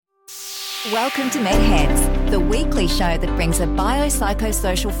Welcome to MedHeads, the weekly show that brings a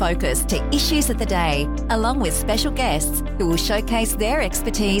biopsychosocial focus to issues of the day, along with special guests who will showcase their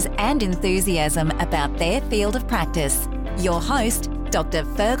expertise and enthusiasm about their field of practice. Your host, Dr.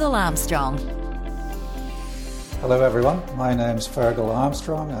 Fergal Armstrong. Hello everyone, my name's Fergal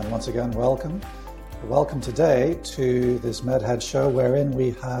Armstrong and once again welcome. Welcome today to this MedHead show wherein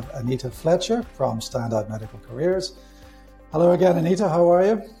we have Anita Fletcher from Standout Medical Careers. Hello again, Anita, how are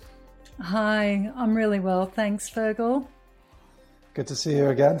you? Hi, I'm really well. Thanks, Fergal. Good to see you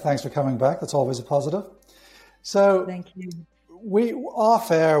again. Thanks for coming back. That's always a positive. So, thank you.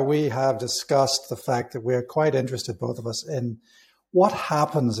 Off air, we have discussed the fact that we're quite interested, both of us, in what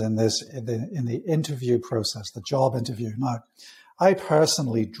happens in the interview process, the job interview. Now, I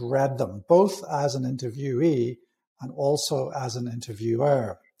personally dread them, both as an interviewee and also as an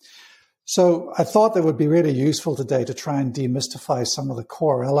interviewer. So I thought that would be really useful today to try and demystify some of the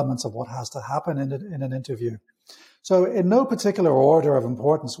core elements of what has to happen in an interview. So in no particular order of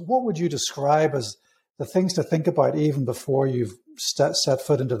importance, what would you describe as the things to think about even before you've set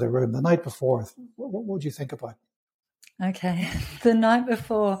foot into the room, the night before? What would you think about? Okay, the night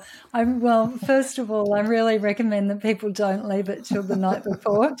before. First of all, I really recommend that people don't leave it till the night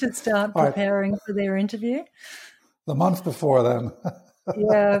before to start preparing for their interview. The month before then.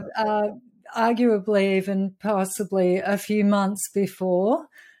 Yeah, arguably even possibly a few months before,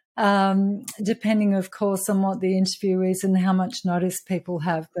 depending, of course, on what the interview is and how much notice people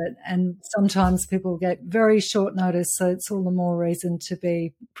have. And sometimes people get very short notice, so it's all the more reason to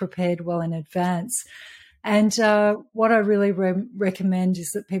be prepared well in advance. And what I really recommend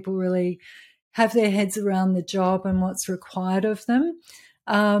is that people really have their heads around the job and what's required of them,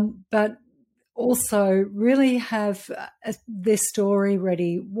 but also really have their story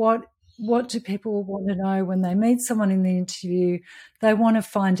ready. What do people want to know when they meet someone in the interview? They want to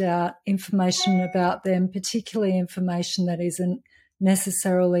find out information about them, particularly information that isn't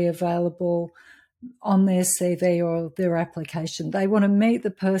necessarily available on their CV or their application. They want to meet the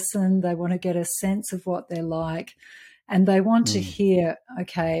person, they want to get a sense of what they're like, and they want to hear,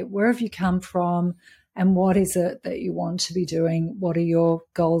 okay, where have you come from and what is it that you want to be doing? What are your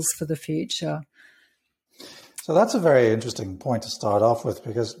goals for the future? So that's a very interesting point to start off with,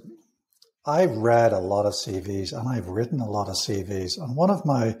 because I've read a lot of CVs and I've written a lot of CVs. And one of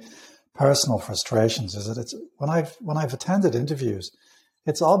my personal frustrations is that it's when I've attended interviews,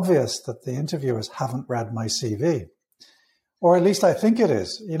 it's obvious that the interviewers haven't read my CV, or at least I think it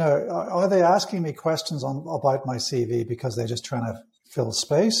is. You know, are they asking me questions about my CV because they're just trying to fill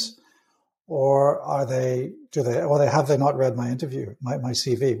space, or have they not read my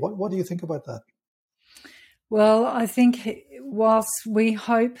CV? What do you think about that? Well, I think whilst we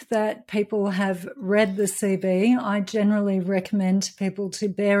hope that people have read the CV, I generally recommend to people to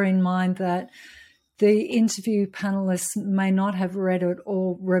bear in mind that the interview panelists may not have read it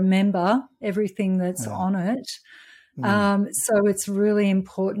or remember everything that's on it. So it's really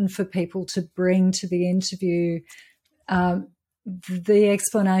important for people to bring to the interview the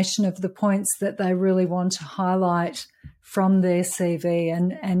explanation of the points that they really want to highlight from their CV.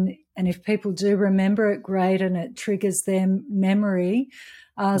 And if people do remember it, great, and it triggers their memory.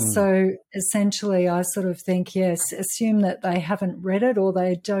 So essentially I sort of think, yes, assume that they haven't read it or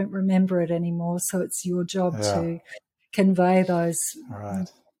they don't remember it anymore. So it's your job to convey those. All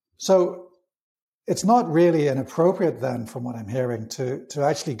right. So it's not really inappropriate then, from what I'm hearing, to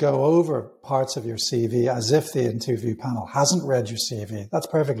actually go over parts of your CV as if the interview panel hasn't read your CV. That's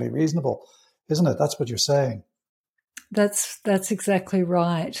perfectly reasonable, isn't it? That's what you're saying. That's exactly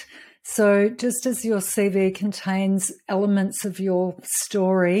right. So just as your CV contains elements of your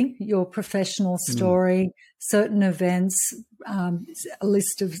story, your professional story, certain events, a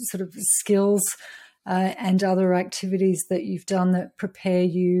list of sort of skills and other activities that you've done that prepare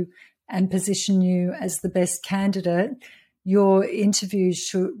you and position you as the best candidate, your interview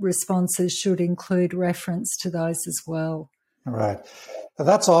responses should include reference to those as well. Right.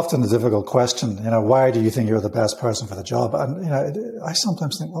 That's often a difficult question. You know, why do you think you're the best person for the job? And, you know, I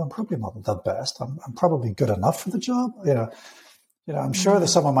sometimes think, well, I'm probably not the best. I'm probably good enough for the job. You know, I'm sure that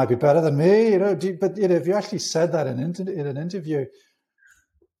someone might be better than me, but if you actually said that in an interview,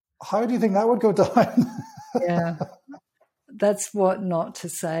 how do you think that would go down? Yeah. That's what not to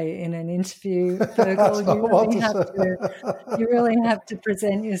say in an interview, Fergal. You really have to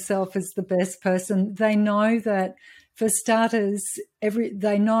present yourself as the best person. They know that, for starters, they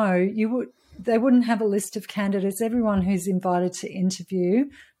wouldn't have a list of candidates. Everyone who's invited to interview,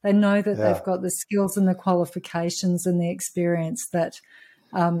 they know that they've got the skills and the qualifications and the experience that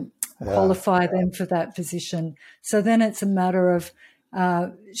qualify them for that position. So then it's a matter of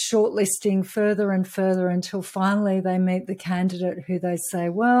shortlisting further and further until finally they meet the candidate who they say,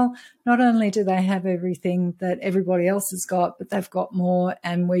 well, not only do they have everything that everybody else has got, but they've got more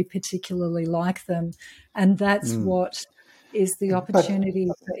and we particularly like them. And that's what is the opportunity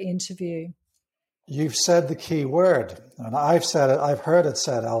for interview. You've said the key word, and I've said it, I've heard it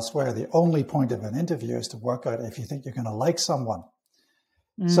said elsewhere, the only point of an interview is to work out if you think you're going to like someone.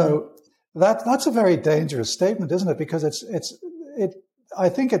 So that's a very dangerous statement, isn't it? Because I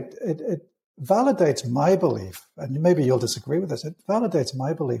think it validates my belief, and maybe you'll disagree with this, it validates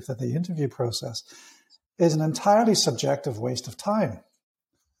my belief that the interview process is an entirely subjective waste of time.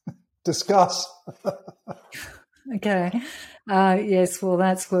 Discuss. Okay. Yes, well,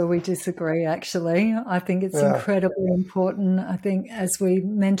 that's where we disagree, actually. I think it's incredibly important. I think, as we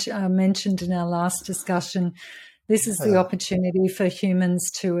mentioned in our last discussion, this is the opportunity for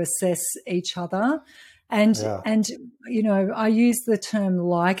humans to assess each other. And, you know, I use the term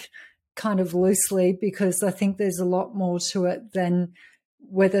like kind of loosely because I think there's a lot more to it than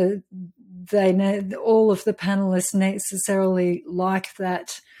whether all of the panelists necessarily like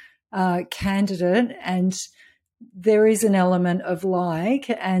that candidate. And there is an element of like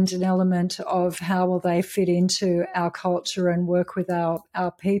and an element of how will they fit into our culture and work with our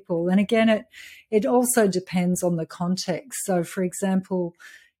people. And again, it also depends on the context. So, for example,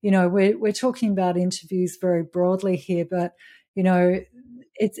 you know, we're talking about interviews very broadly here, but, you know,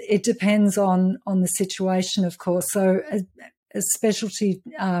 it depends on the situation, of course. So a specialty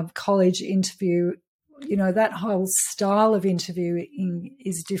college interview, you know, that whole style of interviewing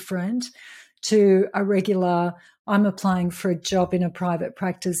is different to a regular, I'm applying for a job in a private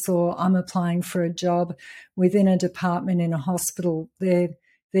practice or I'm applying for a job within a department in a hospital. They're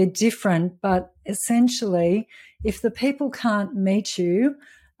different, but essentially, if the people can't meet you,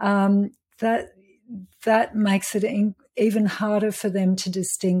 that makes it even harder for them to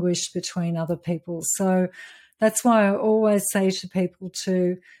distinguish between other people. So that's why I always say to people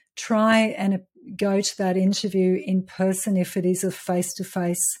to try and go to that interview in person if it is a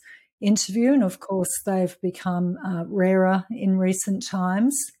face-to-face interview. And of course, they've become rarer in recent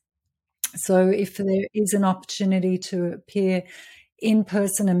times. So if there is an opportunity to appear in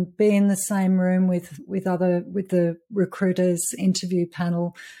person and be in the same room with the recruiters interview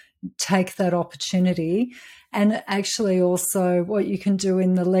panel, take that opportunity. And actually also what you can do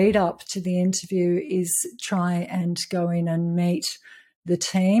in the lead up to the interview is try and go in and meet the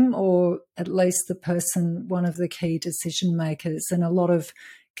team or at least the person, one of the key decision makers. And a lot of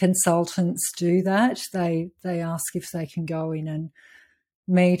consultants do that. They ask if they can go in and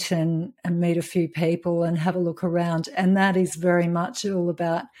meet a few people and have a look around. And that is very much all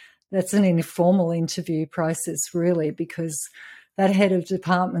about, that's an informal interview process really, because that head of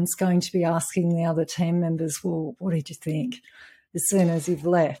department's going to be asking the other team members, well, what did you think? As soon as you've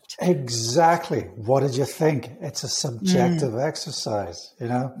left. Exactly. What did you think? It's a subjective exercise, you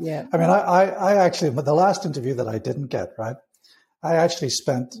know? Yeah. I mean, I actually, the last interview that I didn't get, right? I actually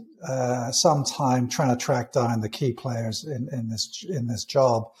spent some time trying to track down the key players in this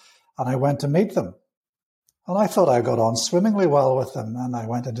job, and I went to meet them. And I thought I got on swimmingly well with them, and I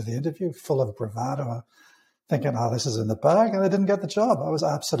went into the interview full of bravado, thinking, oh, this is in the bag, and I didn't get the job. I was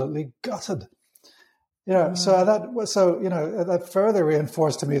absolutely gutted. You know, so that further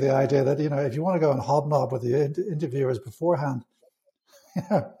reinforced to me the idea that, you know, if you want to go and hobnob with the interviewers beforehand, you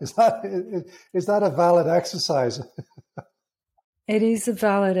know, is that a valid exercise? It is a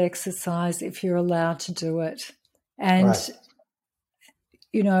valid exercise if you're allowed to do it. And,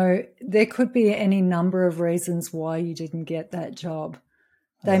 you know, there could be any number of reasons why you didn't get that job.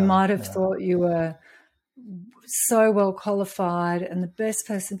 They might have thought you were so well qualified and the best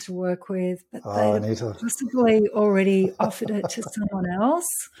person to work with, but they possibly already offered it to someone else.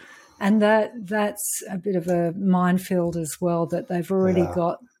 And that's a bit of a minefield as well, that they've already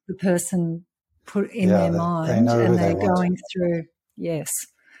got the person put in their mind and they're going through,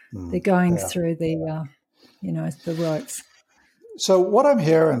 they're going through the, the ropes. So what I'm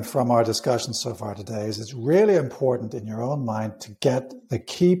hearing from our discussion so far today is it's really important in your own mind to get the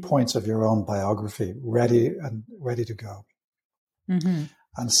key points of your own biography ready to go. Mm-hmm.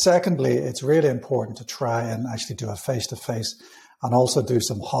 And secondly, it's really important to try and actually do a face-to-face and also do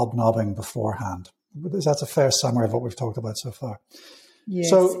some hobnobbing beforehand. That's a fair summary of what we've talked about so far. Yes,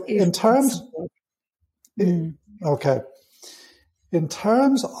 so in terms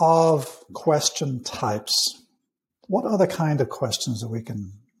of question types, what other kind of questions that we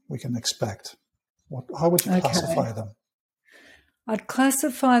can expect? How would you classify them? I'd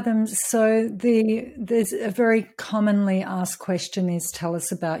classify them. So there's a very commonly asked question is, tell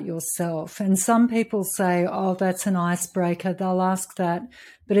us about yourself. And some people say, oh, that's an icebreaker. They'll ask that,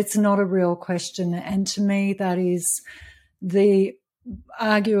 but it's not a real question. And to me, that is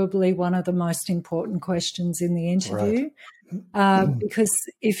arguably one of the most important questions in the interview. Right. Because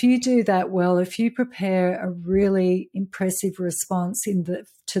if you do that well, if you prepare a really impressive response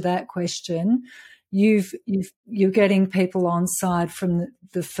to that question, you're getting people on side from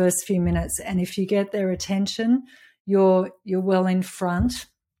the first few minutes, and if you get their attention, you're well in front.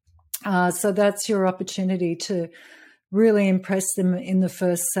 So that's your opportunity to really impress them in the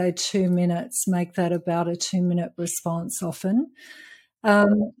first, say, 2 minutes. Make that about a 2-minute response often.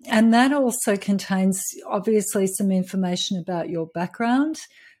 And that also contains, obviously, some information about your background.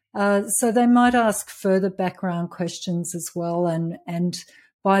 So they might ask further background questions as well. And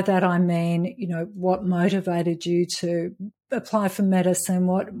by that I mean, what motivated you to apply for medicine?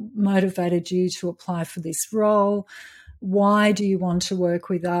 What motivated you to apply for this role? Why do you want to work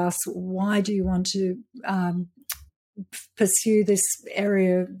with us? Why do you want to pursue this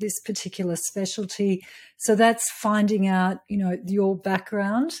area, this particular specialty? So that's finding out, your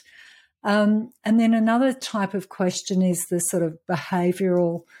background. And then another type of question is the sort of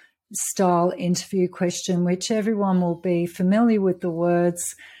behavioural style interview question, which everyone will be familiar with the words,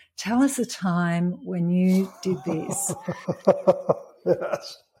 tell us a time when you did this.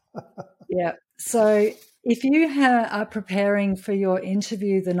 Yes. Yeah. So if you are preparing for your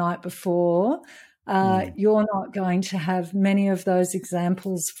interview the night before, you're not going to have many of those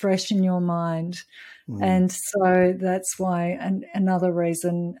examples fresh in your mind. And so that's why, and another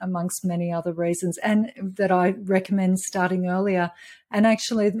reason amongst many other reasons, and that I recommend starting earlier. And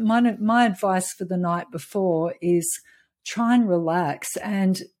actually my advice for the night before is try and relax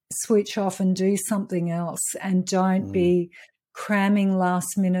and switch off and do something else, and don't be cramming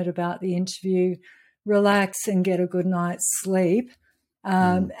last minute about the interview. Relax and get a good night's sleep.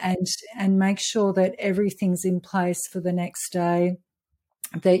 And make sure that everything's in place for the next day,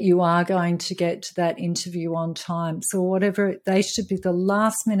 that you are going to get to that interview on time. So whatever, they should be the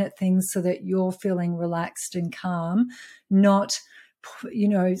last minute things so that you're feeling relaxed and calm, not,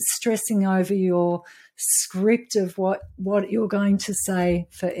 stressing over your script of what you're going to say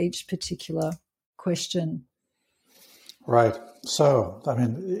for each particular question. Right. So, I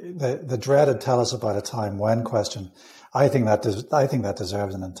mean, the dreaded tell us about a time when question, I think that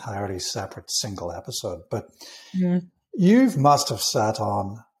deserves an entirely separate single episode. But you must have sat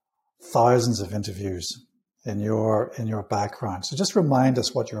on thousands of interviews in your background. So just remind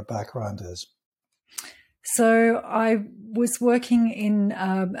us what your background is. So I was working in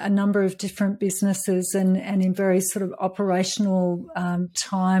a number of different businesses and in very sort of operational,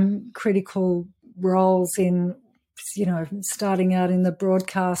 time critical roles in, starting out in the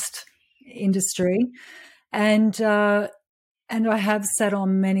broadcast industry. And I have sat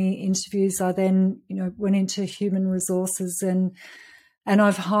on many interviews. I then, went into human resources and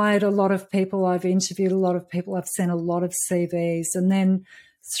I've hired a lot of people. I've interviewed a lot of people. I've sent a lot of CVs. And then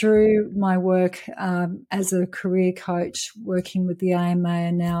through my work as a career coach, working with the AMA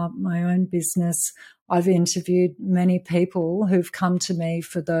and now my own business, I've interviewed many people who've come to me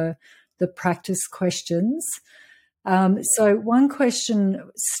for the practice questions. So one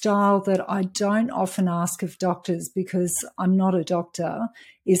question style that I don't often ask of doctors, because I'm not a doctor,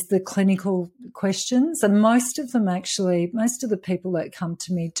 is the clinical questions. And most of the people that come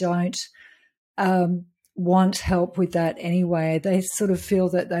to me don't want help with that anyway. They sort of feel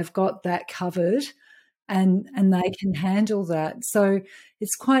that they've got that covered and they can handle that. So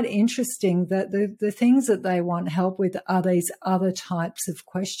it's quite interesting that the things that they want help with are these other types of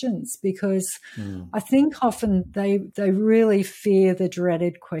questions, because I think often they really fear the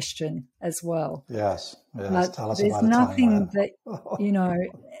dreaded question as well. Yes. But tell us there's about nothing that,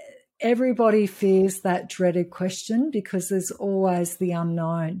 everybody fears that dreaded question because there's always the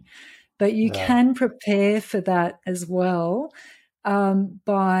unknown. But you can prepare for that as well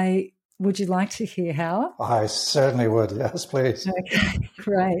by... Would you like to hear how? I certainly would. Yes, please. Okay,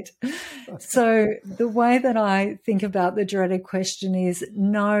 great. So the way that I think about the dreaded question is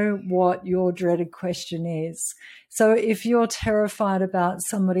know what your dreaded question is. So if you're terrified about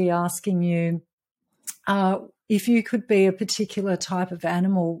somebody asking you, if you could be a particular type of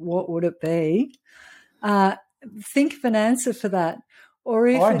animal, what would it be? Think of an answer for that. Or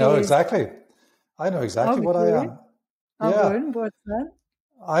if I know exactly what I am. Good. What's that?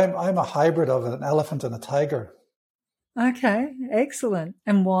 I'm a hybrid of an elephant and a tiger. Okay, excellent.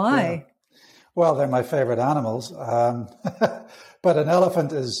 And why? Yeah. Well, they're my favorite animals. But an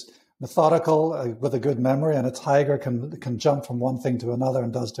elephant is methodical, with a good memory, and a tiger can jump from one thing to another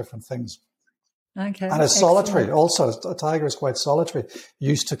and does different things. Okay. And it's solitary. Also, a tiger is quite solitary,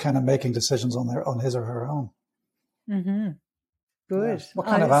 used to kind of making decisions on his or her own. Mm-hmm. Good. Yeah. What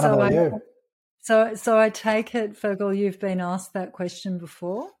kind of animal are you? So I take it, Fergal, you've been asked that question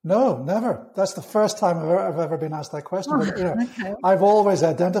before? No, never. That's the first time I've ever been asked that question. But, Okay. I've always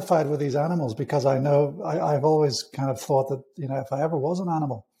identified with these animals because I know I've always kind of thought that, if I ever was an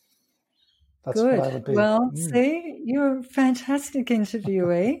animal, that's Good. what I would be. Well, see, you're a fantastic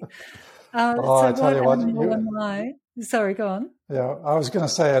interviewee. I tell you what, am I? Sorry, go on. Yeah, I was going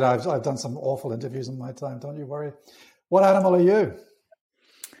to say it. I've done some awful interviews in my time. Don't you worry. What animal are you?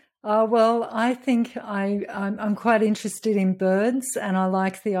 Well, I think I'm quite interested in birds, and I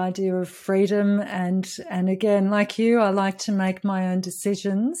like the idea of freedom. And again, like you, I like to make my own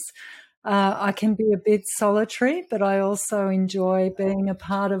decisions. I can be a bit solitary, but I also enjoy being a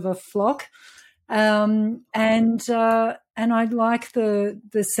part of a flock. And I like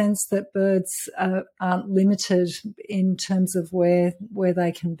the sense that birds aren't limited in terms of where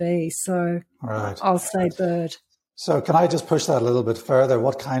they can be. So right. I'll say bird. So can I just push that a little bit further?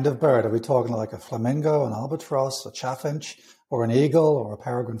 What kind of bird? Are we talking like a flamingo, an albatross, a chaffinch, or an eagle, or a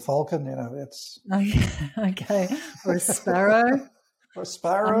peregrine falcon? It's... Okay. Or a sparrow. Or a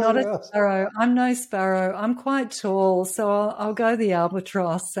sparrow. I'm not a sparrow. I'm no sparrow. I'm quite tall, so I'll go the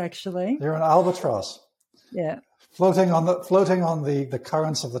albatross, actually. You're an albatross. Yeah. Floating on the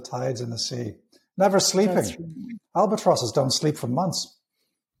currents of the tides in the sea. Never sleeping. Right. Albatrosses don't sleep for months.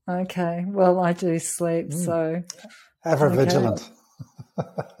 Okay. Well, I do sleep, so ever vigilant.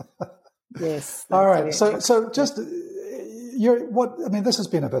 Yes. All right. So just this has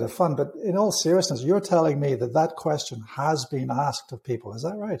been a bit of fun, but in all seriousness, you're telling me that question has been asked of people. Is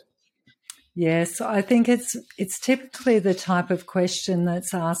that right? Yes, I think it's typically the type of question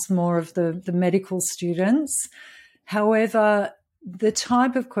that's asked more of the medical students. However, the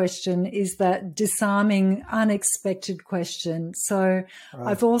type of question is that disarming, unexpected question. So right.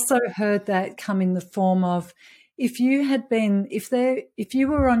 I've also heard that come in the form of if you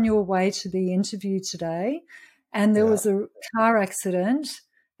were on your way to the interview today and there was a car accident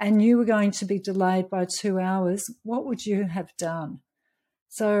and you were going to be delayed by 2 hours, what would you have done?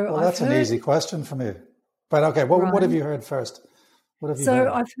 So that's an easy question for me. But okay, what have you heard first?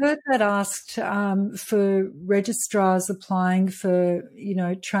 I've heard that asked for registrars applying for,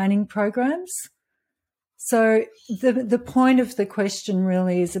 training programs. So the point of the question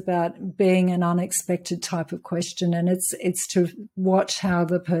really is about being an unexpected type of question, and it's to watch how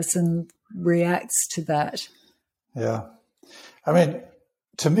the person reacts to that. Yeah, I mean,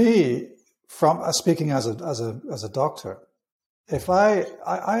 to me, from speaking as a doctor, if I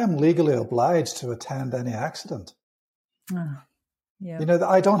am legally obliged to attend any accident. Oh. Yeah.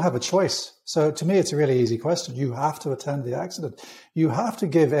 I don't have a choice. So to me, it's a really easy question. You have to attend the accident. You have to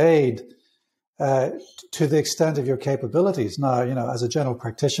give aid to the extent of your capabilities. Now, as a general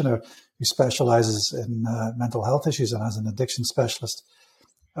practitioner who specializes in mental health issues and as an addiction specialist,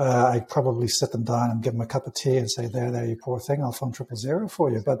 I probably sit them down and give them a cup of tea and say, there, you poor thing, I'll phone 000 for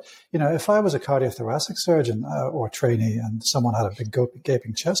you. But, if I was a cardiothoracic surgeon or trainee and someone had a big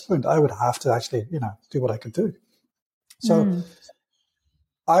gaping chest wound, I would have to actually, do what I could do. So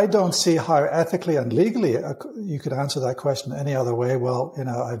I don't see how ethically and legally you could answer that question any other way. Well,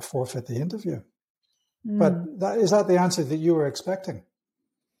 I'd forfeit the interview. But is that the answer that you were expecting?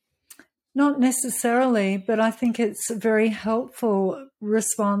 Not necessarily, but I think it's a very helpful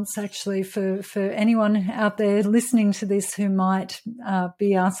response actually for anyone out there listening to this who might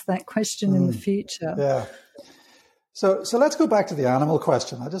be asked that question in the future. Yeah. So let's go back to the animal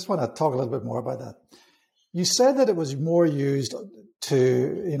question. I just want to talk a little bit more about that. You said that it was more used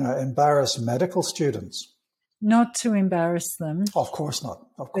to, embarrass medical students. Not to embarrass them. Of course not.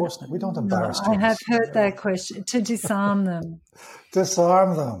 Of course not. We don't embarrass students. I have heard that question. To disarm them.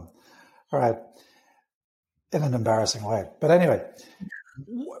 Disarm them. All right. In an embarrassing way. But anyway,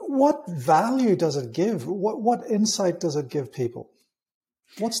 what value does it give? What insight does it give people?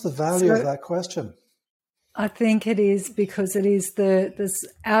 What's the value of that question? I think it is because it is this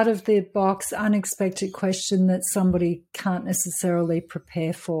out-of-the-box, unexpected question that somebody can't necessarily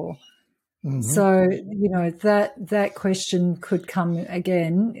prepare for. Mm-hmm. So, that question could come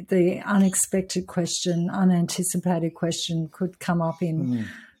again. The unexpected question, unanticipated question could come up in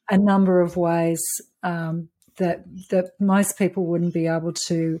a number of ways that most people wouldn't be able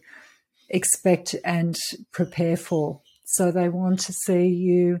to expect and prepare for. So they want to see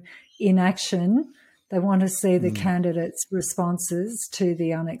you in action. They want to see the candidate's responses to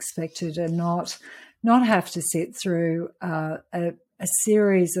the unexpected and not have to sit through a a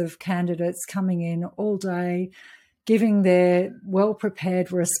series of candidates coming in all day, giving their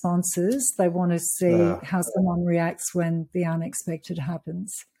well-prepared responses. They want to see how someone reacts when the unexpected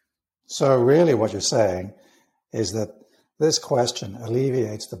happens. So really what you're saying is that this question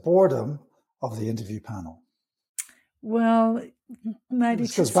alleviates the boredom of the interview panel. Well, maybe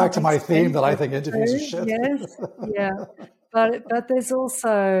this goes back to my theme that I think interviews are shit. Yes, yeah. But there's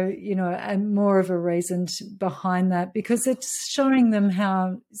also, more of a reason behind that, because it's showing them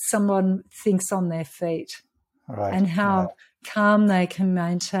how someone thinks on their feet, right, and how calm they can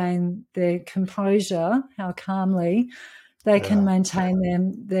maintain their composure, how calmly they can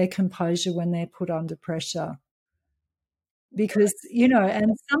maintain their composure when they're put under pressure. Because,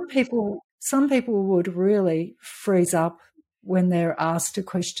 and some people would really freeze up when they're asked a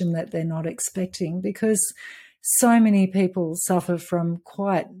question that they're not expecting, because so many people suffer from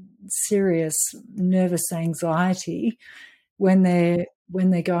quite serious nervous anxiety when they're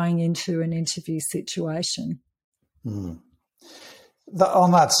going into an interview situation. On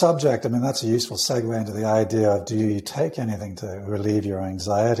that subject, I mean, that's a useful segue into the idea of, do you take anything to relieve your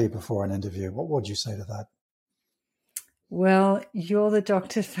anxiety before an interview? What would you say to that? Well, you're the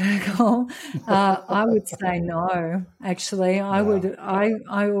Dr. Fergal. I would say no, actually.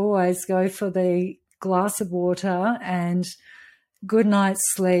 I always go for the glass of water and good night's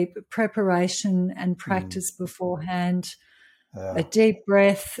sleep, preparation and practice beforehand, a deep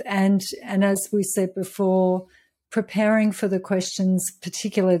breath, and as we said before, preparing for the questions,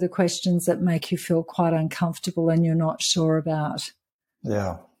 particularly the questions that make you feel quite uncomfortable and you're not sure about.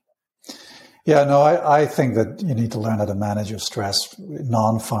 Yeah, no, I think that you need to learn how to manage your stress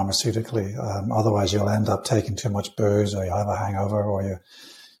non-pharmaceutically. Otherwise, you'll end up taking too much booze, or you'll have a hangover, or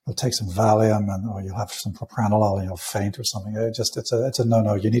you'll take some Valium, or you'll have some propranolol and you'll faint or something. It's a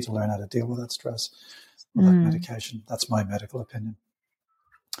no-no. You need to learn how to deal with that stress with that medication. That's my medical opinion.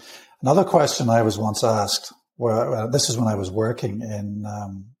 Another question I was once asked, this is when I was working in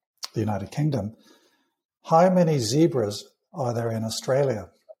the United Kingdom: how many zebras are there in Australia?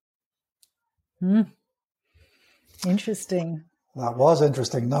 Interesting. That was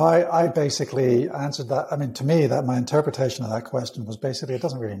interesting. No, I basically answered that. I mean, to me, that my interpretation of that question was basically, it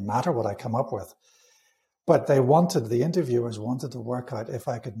doesn't really matter what I come up with. But the interviewers wanted to work out if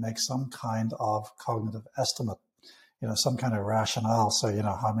I could make some kind of cognitive estimate, some kind of rationale. So,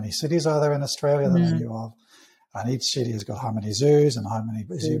 how many cities are there in Australia that I knew of? And each city has got how many zoos and how many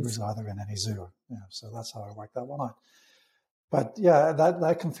zebras are there in any zoo. So that's how I worked that one out. But yeah,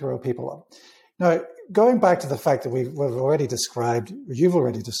 that can throw people up. Now, going back to the fact that you've already described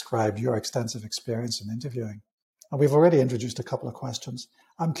your extensive experience in interviewing, and we've already introduced a couple of questions.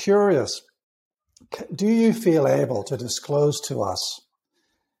 I'm curious, do you feel able to disclose to us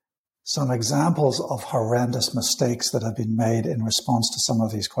some examples of horrendous mistakes that have been made in response to some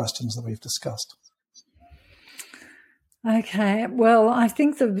of these questions that we've discussed? Okay, well, I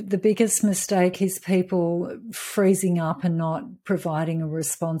think the biggest mistake is people freezing up and not providing a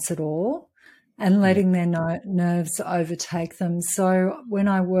response at all, and letting their nerves overtake them. So when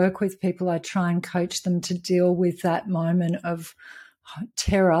I work with people, I try and coach them to deal with that moment of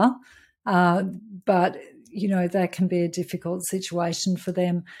terror. But, that can be a difficult situation for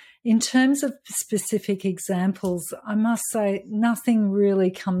them. In terms of specific examples, I must say nothing really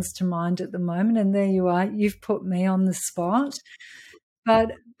comes to mind at the moment. And there you are. You've put me on the spot.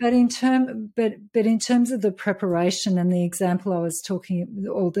 But in terms of the preparation and the example I was talking,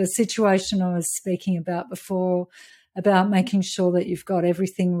 or the situation I was speaking about before, about making sure that you've got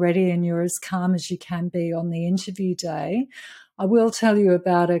everything ready and you're as calm as you can be on the interview day, I will tell you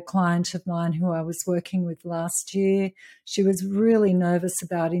about a client of mine who I was working with last year. She was really nervous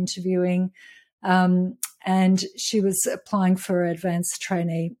about interviewing, and she was applying for advanced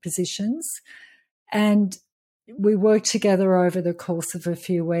trainee positions. And we worked together over the course of a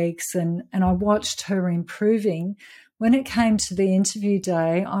few weeks, and I watched her improving. When it came to the interview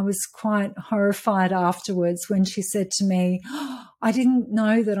day, I was quite horrified afterwards when she said to me, I didn't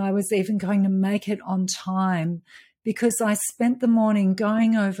know that I was even going to make it on time, because I spent the morning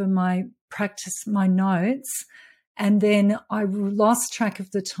going over my notes, and then I lost track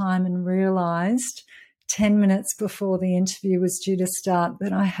of the time and realised 10 minutes before the interview was due to start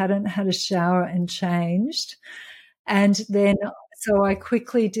that I hadn't had a shower and changed. And then so I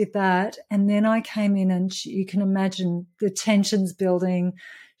quickly did that, and then I came in, and you can imagine the tension's building.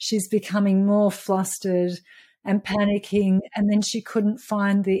 She's becoming more flustered and panicking, and then she couldn't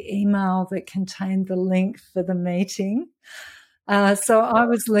find the email that contained the link for the meeting. So I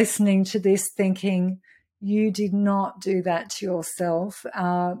was listening to this thinking, you did not do that to yourself.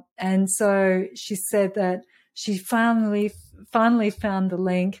 And so she said that she finally finally found the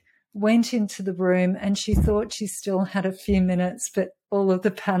link, went into the room, and she thought she still had a few minutes, but all of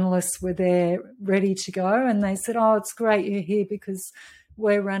the panelists were there ready to go. And they said, "Oh, it's great you're here because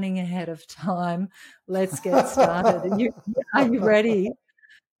we're running ahead of time. Let's get started. Are you ready?"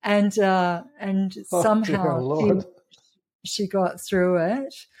 And somehow she got through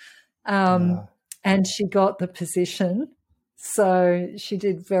it. And she got the position. So she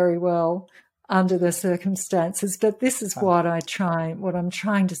did very well under the circumstances. But this is what I'm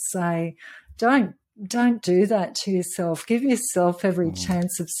trying to say. Don't do that to yourself. Give yourself every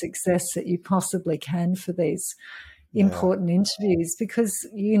chance of success that you possibly can for these important interviews, because,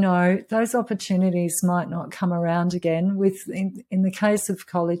 you know, those opportunities might not come around again. In the case of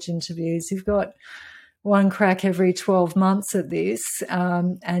college interviews, you've got one crack every 12 months at this,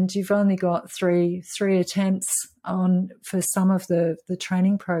 and you've only got three attempts for some of the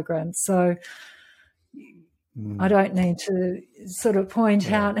training programs. So I don't need to sort of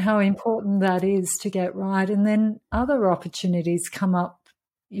point out how important that is to get right. And then other opportunities come up,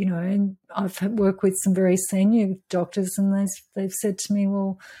 you know, and I've worked with some very senior doctors, and they've said to me,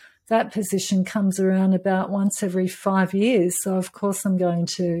 well, that position comes around about once every 5 years. So, of course, I'm going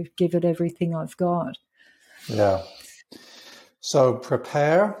to give it everything I've got. Yeah. So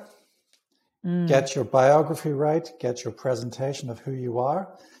prepare, get your biography right, get your presentation of who you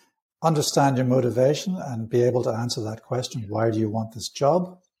are, understand your motivation, and be able to answer that question, why do you want this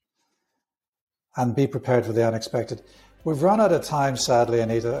job? And be prepared for the unexpected. We've run out of time, sadly,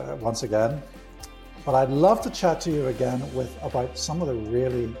 Anita, once again, but I'd love to chat to you again about some of the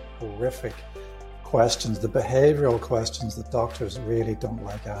really horrific questions, the behavioral questions that doctors really don't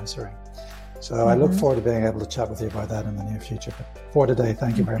like answering. So I look forward to being able to chat with you about that in the near future. But for today,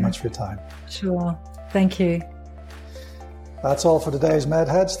 thank you very much for your time. Sure. Thank you. That's all for today's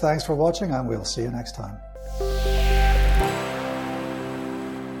MedHeads. Thanks for watching, and we'll see you next time.